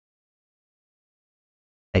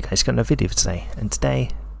Hey guys, got another video for today, and today,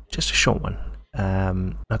 just a short one.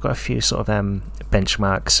 I've got a few sort of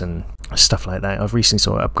benchmarks and stuff like that. I've recently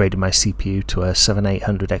sort of upgraded my CPU to a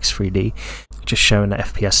 7800X3D, just showing the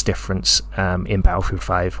FPS difference in Battlefield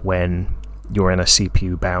 5 when you're in a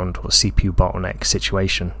CPU bound or CPU bottleneck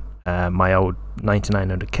situation. My old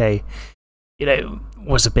 9900K,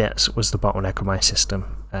 was the bottleneck of my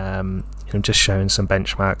system. I'm just showing some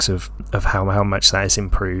benchmarks of how much that has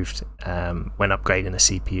improved when upgrading a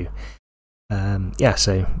CPU. Yeah,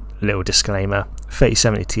 so little disclaimer: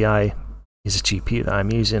 3070 Ti is a GPU that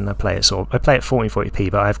I'm using. I play at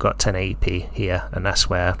 1440p, but I've got 1080p here, and that's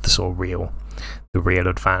where the real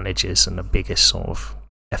advantage is and the biggest sort of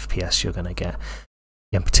FPS you're going to get.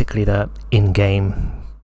 Yeah, particularly the in-game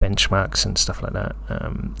benchmarks and stuff like that.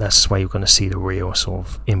 That's where you're going to see the real sort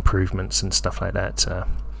of improvements and stuff like that.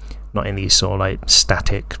 Not in these sort of like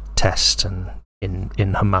static tests and in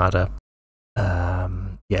Hamada.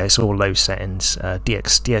 Yeah, it's all low settings.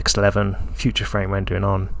 DX11 future frame rendering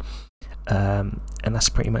on, and that's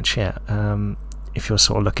pretty much it. If you're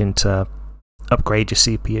sort of looking to upgrade your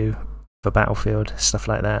CPU for Battlefield, stuff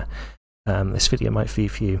like that, this video might be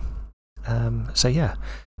for you. So yeah,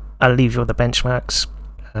 I'll leave you with the benchmarks.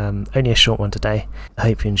 Only a short one today. I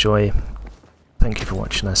hope you enjoy. Thank you for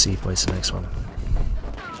watching. I'll see you boys in the next one.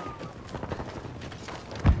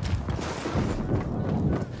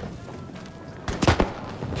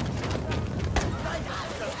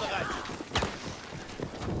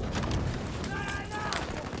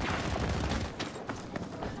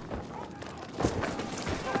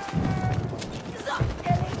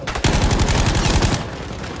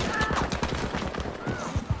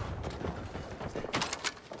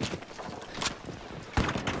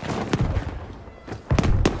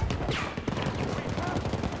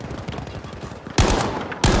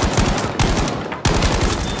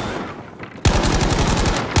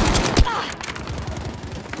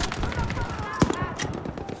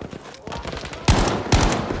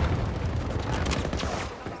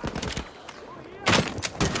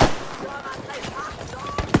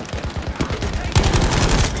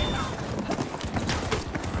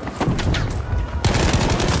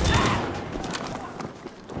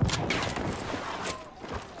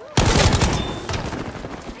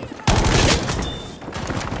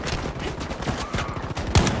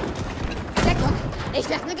 Ich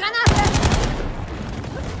werfe eine Granate!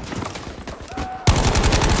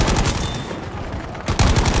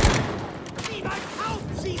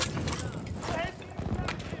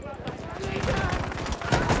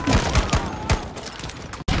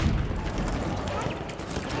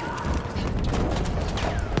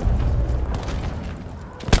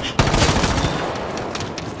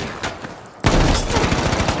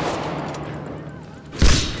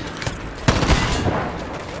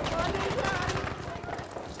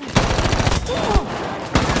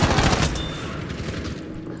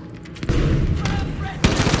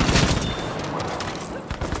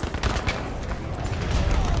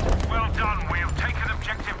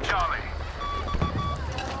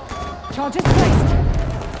 Charges placed.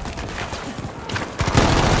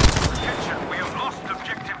 Attention, we have lost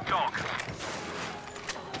objective dog.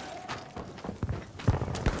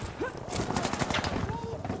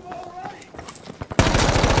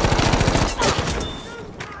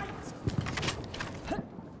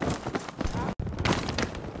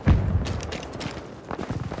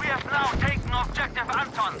 We have now taken objective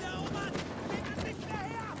Anton.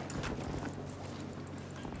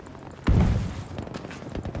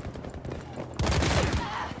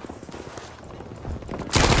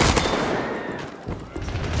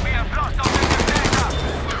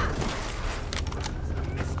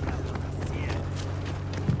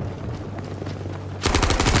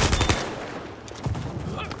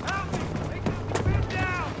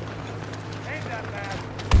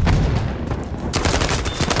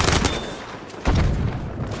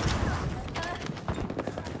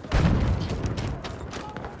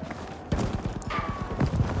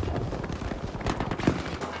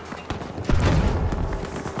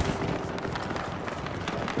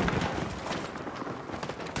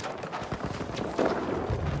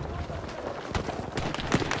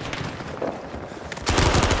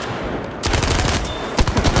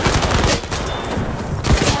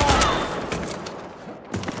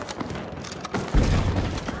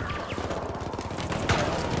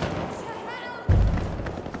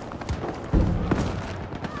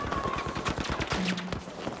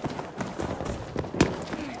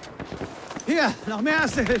 Hier, noch mehr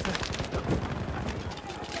Erste Hilfe.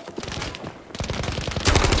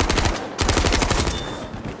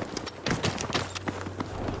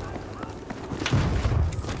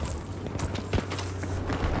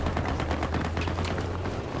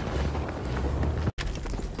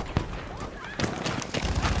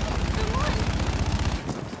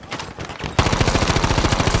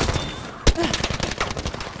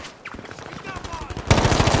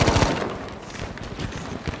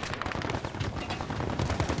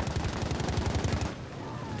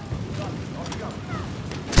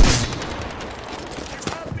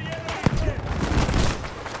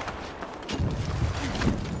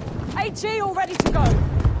 HE all ready to go.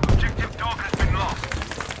 Objective dog has been lost.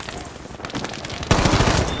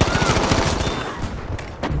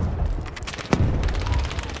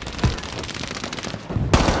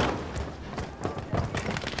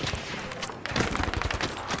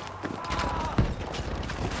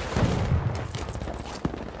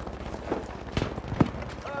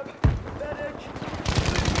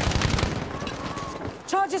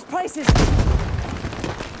 Charges places.